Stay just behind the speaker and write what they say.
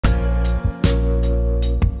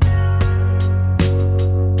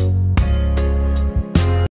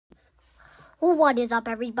What is up,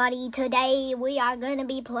 everybody? Today we are going to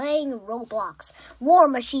be playing Roblox War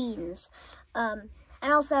Machines. And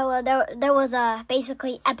also there was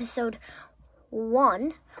basically episode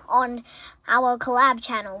 1 on our collab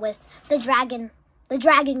channel with the Dragon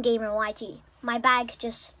Gamer YT. My bag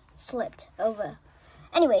just slipped over.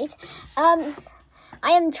 Anyways, I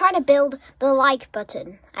am trying to build the like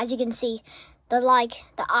button. As you can see, the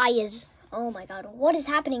eye is, oh my god, what is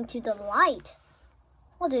happening to the light?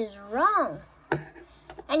 What is wrong?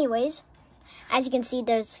 Anyways, as you can see,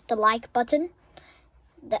 there's the like button,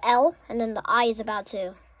 the L, and then the I is about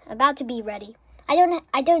to be ready. I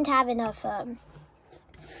don't have enough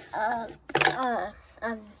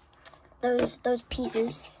those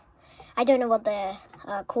pieces. I don't know what they're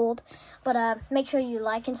called, but make sure you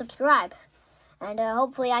like and subscribe, and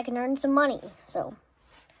hopefully I can earn some money. So,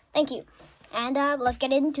 thank you, and let's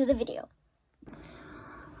get into the video.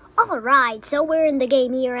 Alright, so we're in the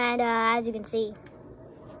game here, and as you can see,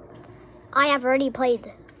 I have already played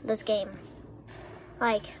this game,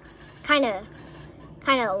 like, kind of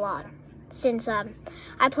a lot, since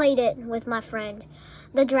I played it with my friend,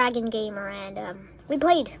 the Dragon Gamer, and we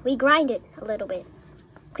grinded a little bit.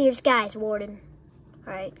 Clear skies, Warden.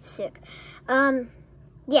 Alright, sick.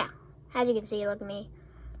 Yeah, as you can see, look at me.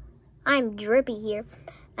 I'm drippy here,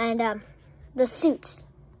 and the suits.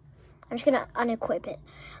 I'm just gonna unequip it.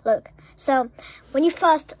 Look, so when you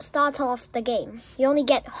first start off the game, you only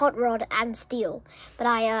get hot rod and steel. But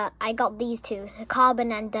I got these two,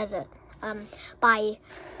 carbon and desert, by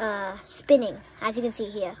spinning, as you can see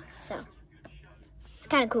here. So it's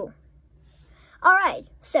kind of cool. All right,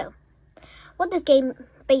 so what this game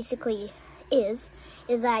basically is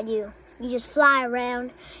that you just fly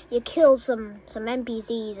around, you kill some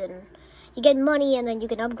NPCs, and you get money, and then you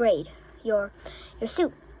can upgrade your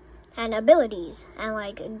suit and abilities, and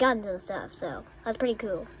like guns and stuff, so that's pretty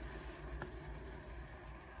cool.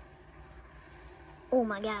 Oh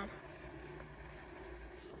my god.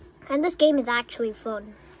 And this game is actually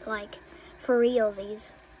fun, like, for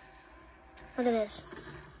realsies. Look at this.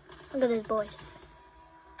 Look at this, boys.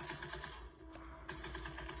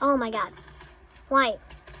 Oh my god. Why?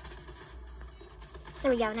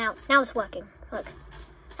 There we go, now it's working. Look.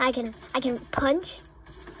 I can punch.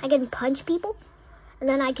 I can punch people. And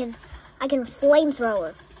then I can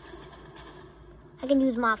flamethrower. I can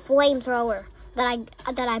use my flamethrower that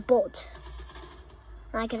I bought.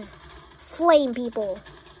 And I can flame people.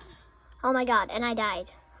 Oh my god, and I died.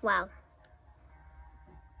 Wow.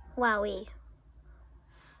 Wowee.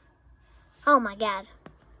 Oh my god.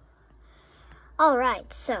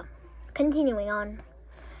 Alright, so continuing on.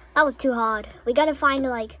 That was too hard. We gotta find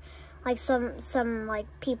like some like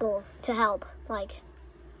people to help, like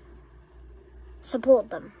support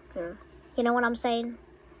them, you know what I'm saying?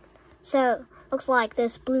 So looks like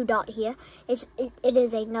this blue dot here it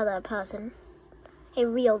is another person, a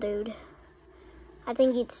real dude. I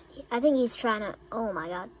think he's trying to, oh my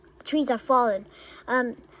god, the trees are falling.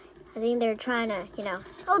 I think they're trying to,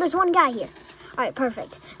 oh, there's one guy here. All right,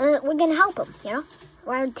 perfect. And we're gonna help him,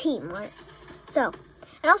 we're a team, right? So,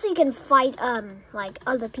 and also you can fight like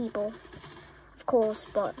other people, of course,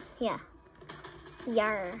 but yeah.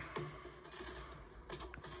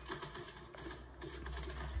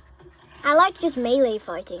 I like just melee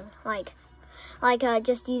fighting, like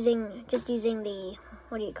just using the,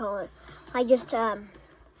 what do you call it? Like just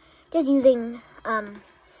using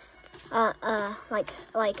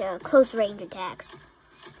close range attacks.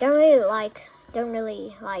 Don't really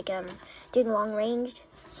like doing long range.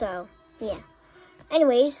 So yeah.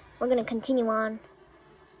 Anyways, we're gonna continue on.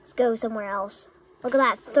 Let's go somewhere else. Look at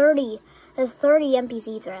that, 30. There's 30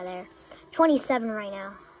 NPCs right there. 27 right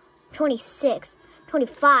now. 26.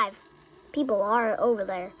 25. People are over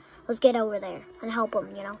there. Let's get over there and help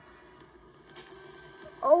them,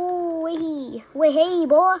 Oh, hey,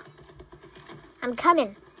 boy. I'm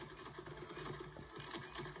coming.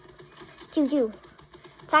 Choo.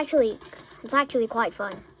 It's actually quite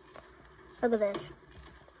fun. Look at this.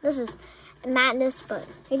 This is madness, but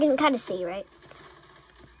you can kind of see, right?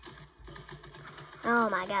 Oh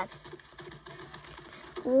my god.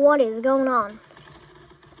 What is going on?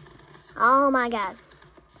 Oh my god.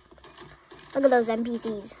 Look at those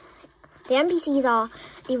NPCs. The NPCs are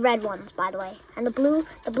the red ones, by the way, and the blue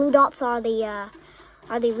dots are the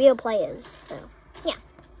real players. So yeah,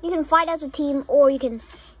 you can fight as a team, or you can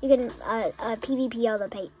PvP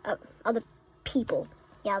other people.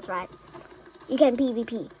 Yeah, that's right. You can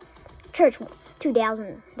PvP. Church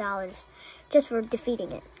 $2,000 just for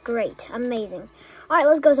defeating it. Great, amazing. All right,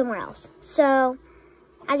 let's go somewhere else. So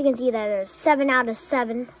as you can see, there's 7 out of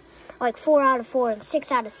 7, like 4 out of 4, and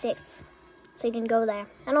 6 out of 6. So you can go there.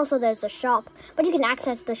 And also there's the shop. But you can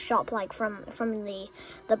access the shop like from the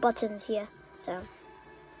buttons here. So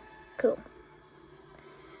cool.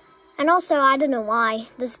 And also, I don't know why,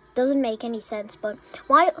 this doesn't make any sense, but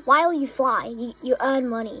while you fly, you earn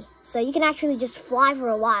money. So you can actually just fly for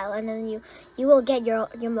a while, and then you will get your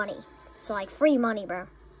money. So like free money, bro.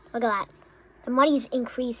 Look at that. The money is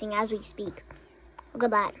increasing as we speak. Look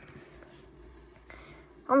at that.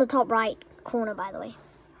 On the top right corner, by the way.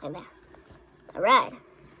 Like that. Alright.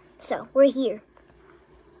 So, we're here.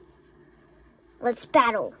 Let's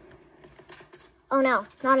battle. Oh no,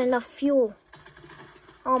 not enough fuel.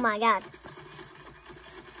 Oh my god.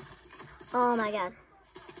 Oh my god.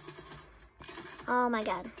 Oh my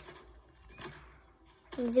god.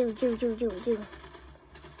 Zoo.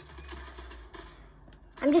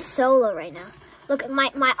 I'm just solo right now. Look,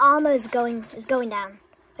 my armor is going down.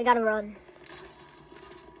 I gotta run.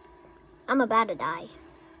 I'm about to die.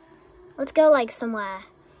 Let's go like somewhere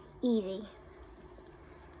easy.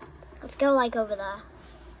 Let's go like over there.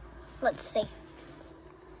 Let's see.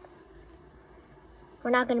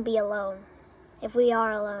 We're not going to be alone. If we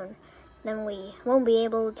are alone, then we won't be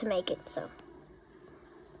able to make it, so.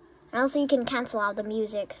 And also you can cancel out the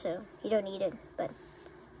music, so you don't need it, but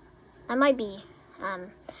that might be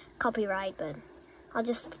copyright, but I'll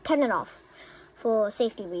just turn it off for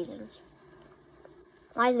safety reasons.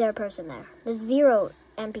 Why is there a person there? There's 0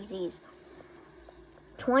 NPCs.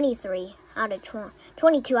 22 out of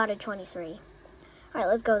 23. All right,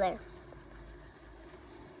 let's go there.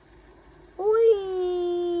 Whee!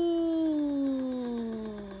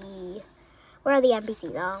 Where are the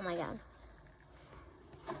NPCs? Oh my god.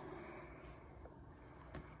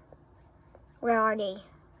 Where are they?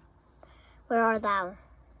 Where are thou?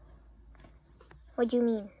 What do you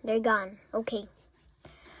mean? They're gone. Okay.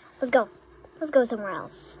 Let's go. Let's go somewhere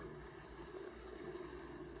else.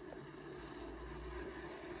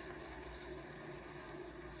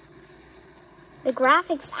 The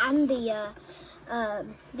graphics and the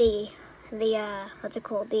what's it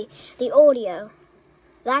called? The audio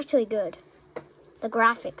is actually good. The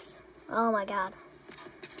graphics. Oh my god.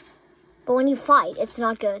 But when you fight, it's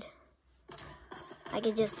not good. Like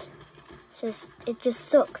it just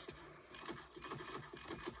sucks.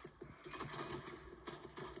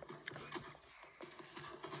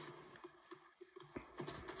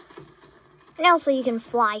 And also you can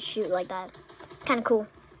fly shoot like that. Kind of cool.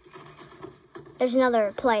 There's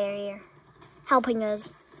another player here helping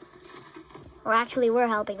us. Or actually we're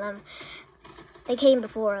helping them. They came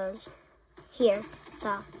before us here.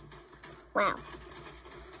 So wow.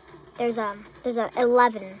 There's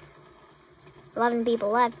 11 people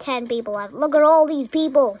left, 10 people left. Look at all these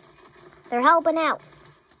people. They're helping out.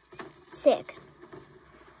 Sick.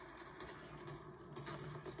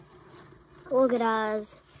 Look at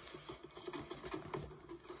us.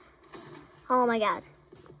 Oh my god.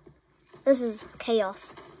 This is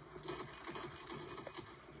chaos.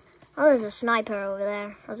 Oh, there's a sniper over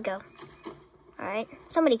there. Let's go. Alright.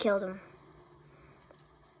 Somebody killed him.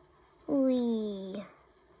 Whee.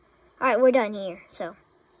 Alright, we're done here. So.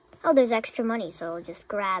 Oh, there's extra money, so I'll just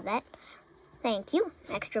grab that. Thank you.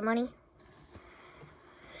 Extra money.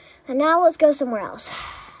 And now let's go somewhere else.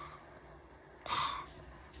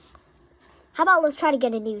 How about let's try to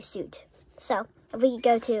get a new suit? So, if we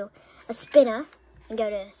go to a spinner and go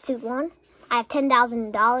to suit 1, I have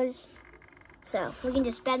 $10,000. So, we can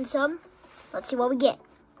just spend some. Let's see what we get.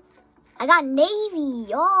 I got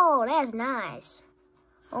navy. Oh, that's nice.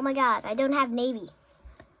 Oh my god, I don't have navy.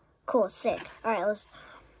 Cool, sick. Alright, let's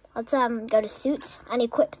go to suits and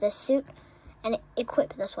equip this suit and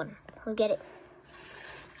equip this one. Let's get it.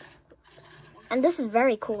 And this is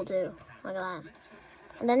very cool too. Look at that.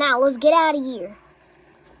 And then now let's get out of here.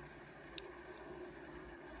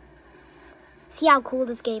 See how cool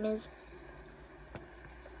this game is?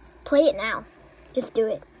 Play it now. Just do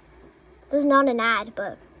it. This is not an ad,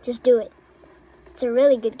 but just do it. It's a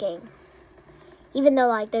really good game. Even though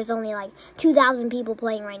like there's only like 2,000 people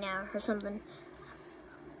playing right now or something.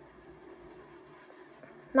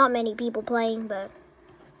 Not many people playing, but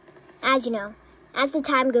as you know, as the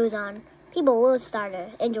time goes on, people will start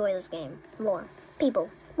to enjoy this game more.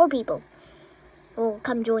 More people will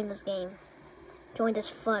come join this game. Join this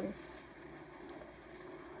fun.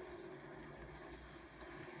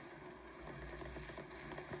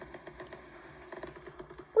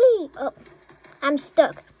 Whee! Oh, I'm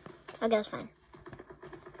stuck. Okay, that's fine.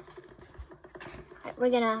 Alright, we're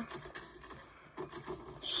gonna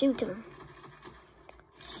shoot him.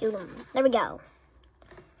 Shoot him. There we go.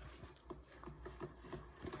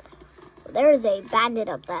 There is a bandit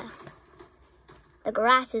up there. The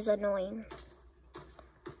grass is annoying.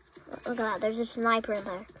 Look at that. There's a sniper in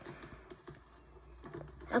there.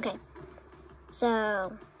 Okay.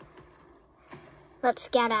 So, let's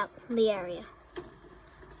scout out the area.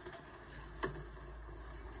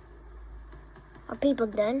 Are people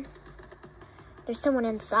done? There's someone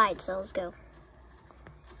inside, so let's go.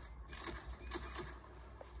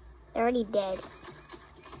 They're already dead.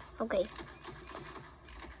 Okay.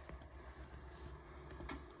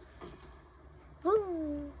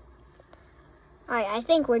 Woo! Alright, I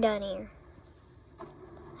think we're done here.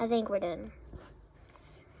 I think we're done.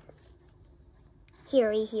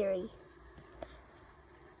 Heary.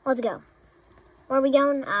 Let's go. Where are we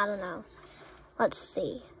going? I don't know. Let's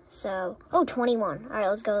see. So, oh, 21. Alright,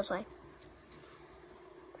 let's go this way.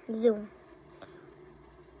 Zoom.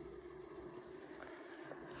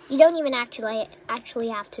 You don't even actually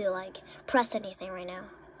have to, like, press anything right now.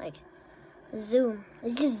 Like, zoom.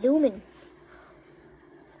 It's just zooming.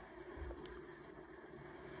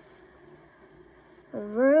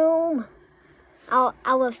 Room.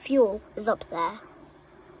 Our fuel is up there.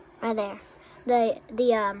 Right there. The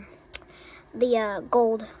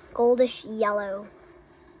goldish yellow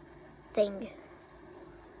thing.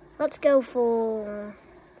 Let's go for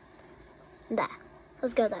that.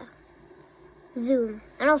 Let's go there. Zoom.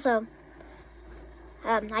 And also,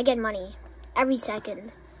 I get money every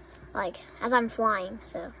second, like, as I'm flying,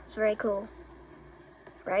 so it's very cool.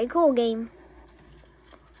 Very cool game.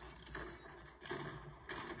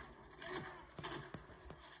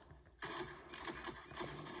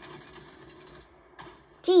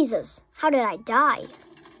 Jesus, how did I die?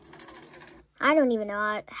 I don't even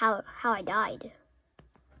know how I died.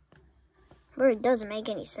 But it doesn't make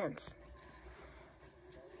any sense.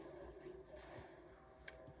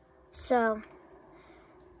 So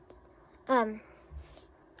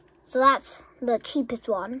that's the cheapest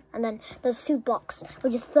one, and then the suit box,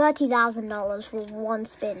 which is $30,000 for one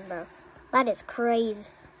spin, bro. That is crazy.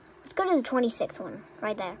 Let's go to the 26th one,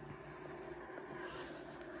 right there.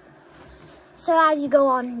 So as you go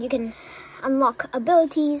on, you can unlock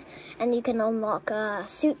abilities, and you can unlock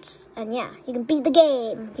suits, and yeah, you can beat the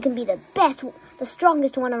game. You can be the best, the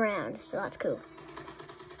strongest one around, so that's cool.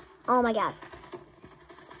 Oh my god.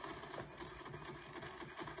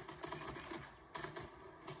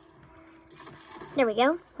 There we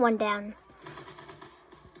go, one down.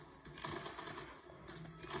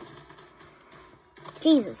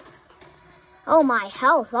 Jesus. Oh my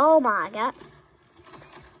health, oh my god.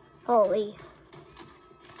 Holy.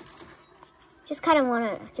 Just kind of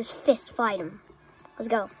want to just fist fight him. Let's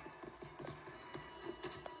go.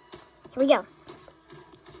 Here we go.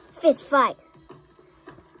 Fist fight.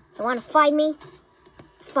 You want to fight me?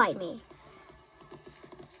 Fight me.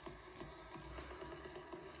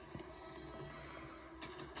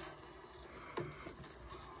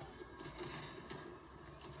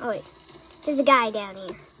 Oh wait, there's a guy down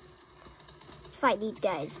here. Let's fight these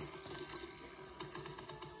guys.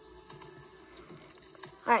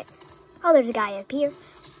 Alright. Oh, there's a guy up here.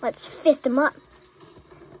 Let's fist him up.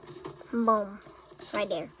 Boom. Right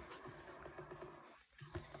there.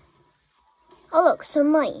 Oh, look, some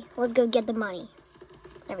money. Let's go get the money.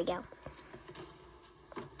 There we go.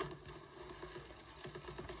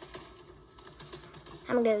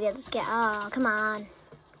 I'm gonna go get this guy. Oh, come on.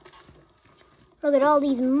 Look at all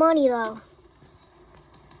these money, though.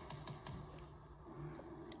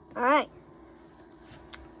 Alright.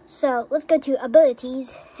 So, let's go to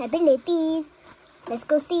abilities. Abilities. Let's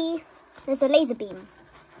go see. There's a laser beam.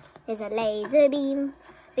 There's a laser beam.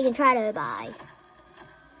 We can try to buy.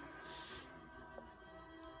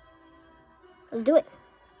 Let's do it.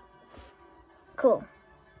 Cool.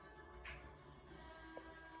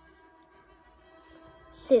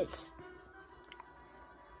 Suits.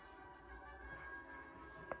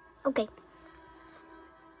 Okay.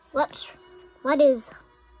 Let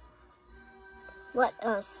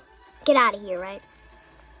us get out of here, right?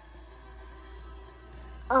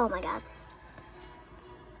 Oh my god.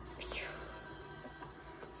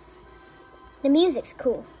 The music's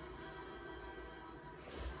cool.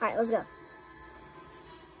 Alright, let's go.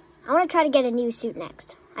 I want to try to get a new suit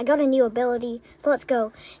next. I got a new ability, so let's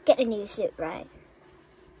go get a new suit, right?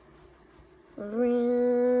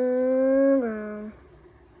 Vroom, vroom.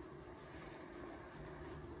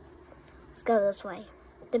 Let's go this way.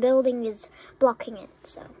 The building is blocking it,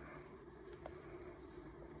 so.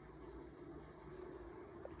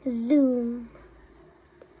 Zoom.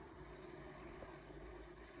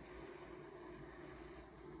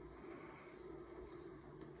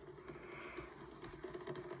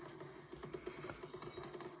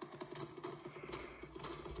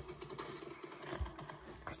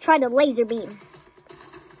 Let's try the laser beam.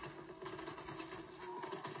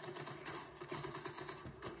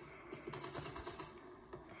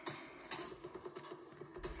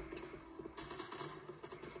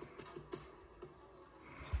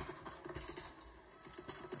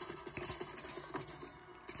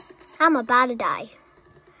 I'm about to die.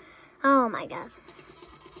 Oh my god.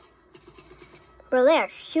 Bro, they are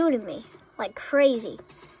shooting me like crazy.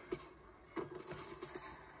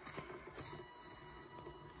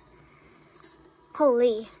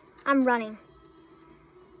 Holy, I'm running.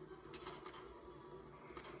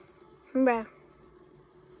 Bro.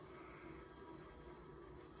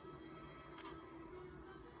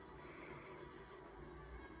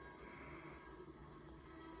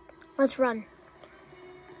 Let's run.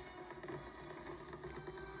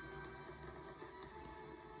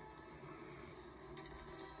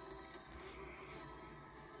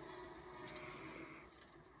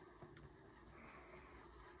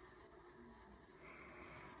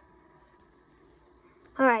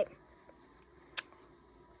 All right.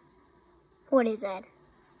 What is that?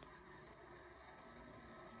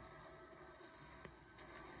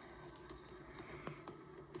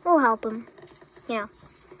 We'll help him, you know.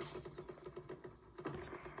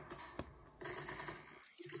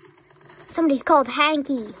 Somebody's called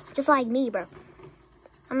Hanky, just like me, bro.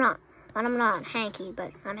 I'm not Hanky,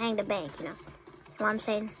 but I'm Hang the Bank, you know. You know what I'm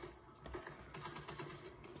saying?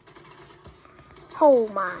 Oh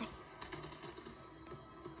my.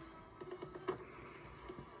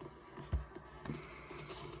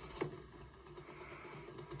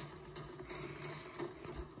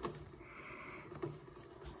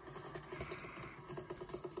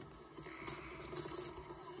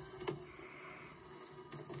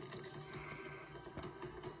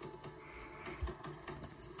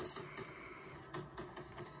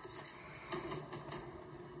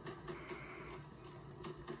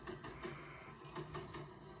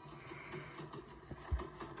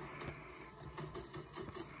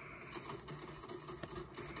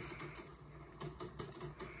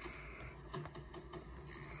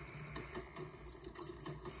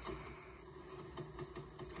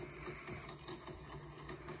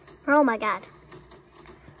 Oh my god.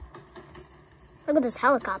 Look at this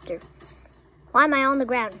helicopter. Why am I on the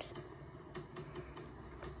ground?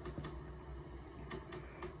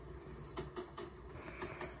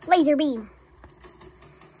 Laser beam.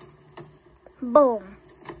 Boom.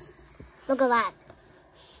 Look at that.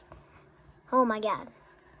 Oh my god.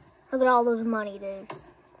 Look at all those money, dude.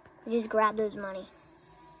 We just grab those money.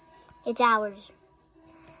 It's ours.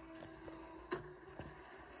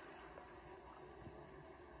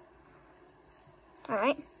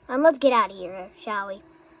 Alright, and let's get out of here, shall we?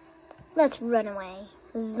 Let's run away.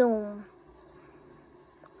 Zoom.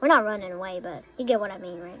 We're not running away, but you get what I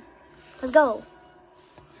mean, right? Let's go.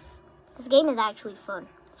 This game is actually fun.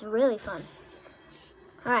 It's really fun.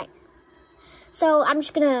 Alright. So, I'm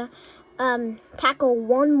just gonna tackle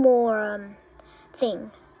one more thing.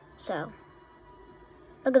 So,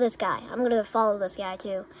 look at this guy. I'm gonna follow this guy,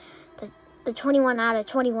 too. The 21 out of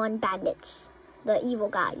 21 bandits. The evil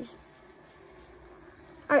guys.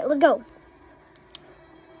 Alright, let's go.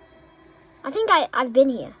 I think I've been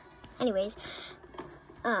here. Anyways.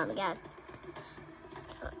 Oh my god.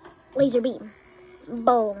 Laser beam.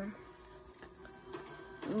 Boom.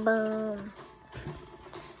 Boom.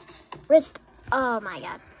 Wrist. Oh my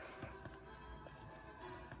god.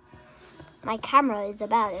 My camera is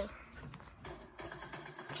about it.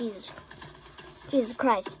 Jesus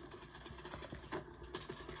Christ.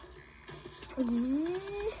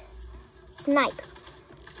 Zzz. Snipe.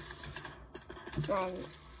 And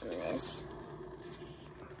this.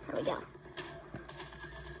 There we go.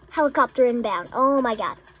 Helicopter inbound. Oh my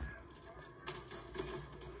god.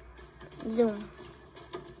 Zoom.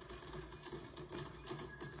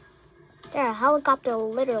 There's a helicopter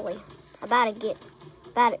literally about to get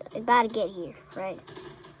here, right?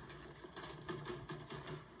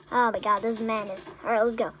 Oh my god, this is madness. Alright,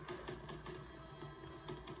 let's go.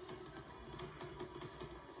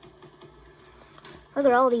 Look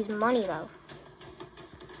at all these money though.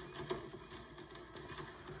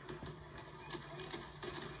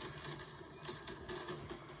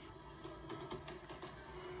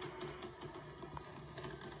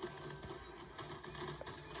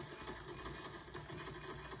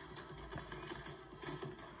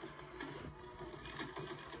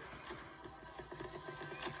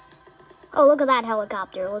 Oh, look at that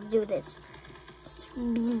helicopter. Let's do this.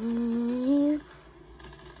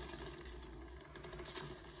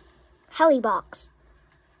 Heli box.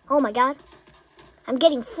 Oh my god. I'm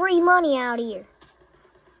getting free money out here.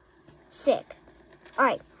 Sick.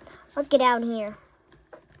 Alright, let's get down here.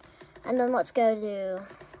 And then let's go to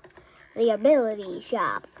the ability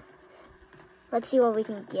shop. Let's see what we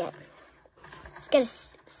can get. Let's get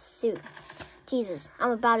a suit. Jesus,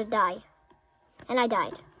 I'm about to die. And I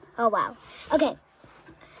died. Oh, wow. Okay.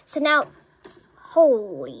 So now,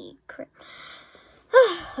 holy crap.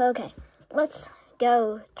 Okay, let's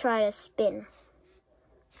go try to spin.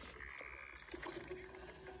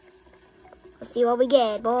 Let's see what we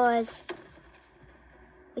get, boys.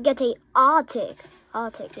 We get a Arctic.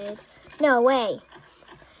 Arctic, dude. No way.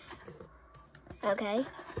 Okay.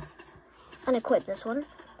 Unequip this one.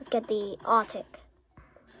 Let's get the Arctic.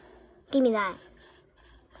 Give me that.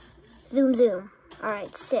 Zoom, zoom.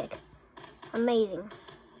 Alright, sick. Amazing.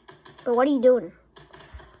 But what are you doing?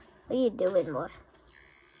 What are you doing, boy?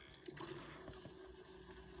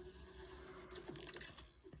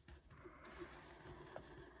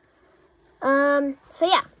 So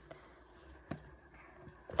yeah.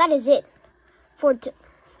 That is it for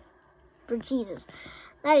Jesus.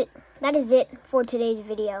 That is it for today's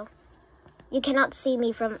video. You cannot see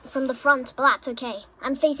me from the front, but that's okay.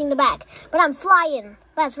 I'm facing the back, but I'm flying.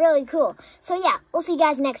 That's really cool. So yeah, we'll see you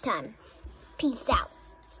guys next time. Peace out.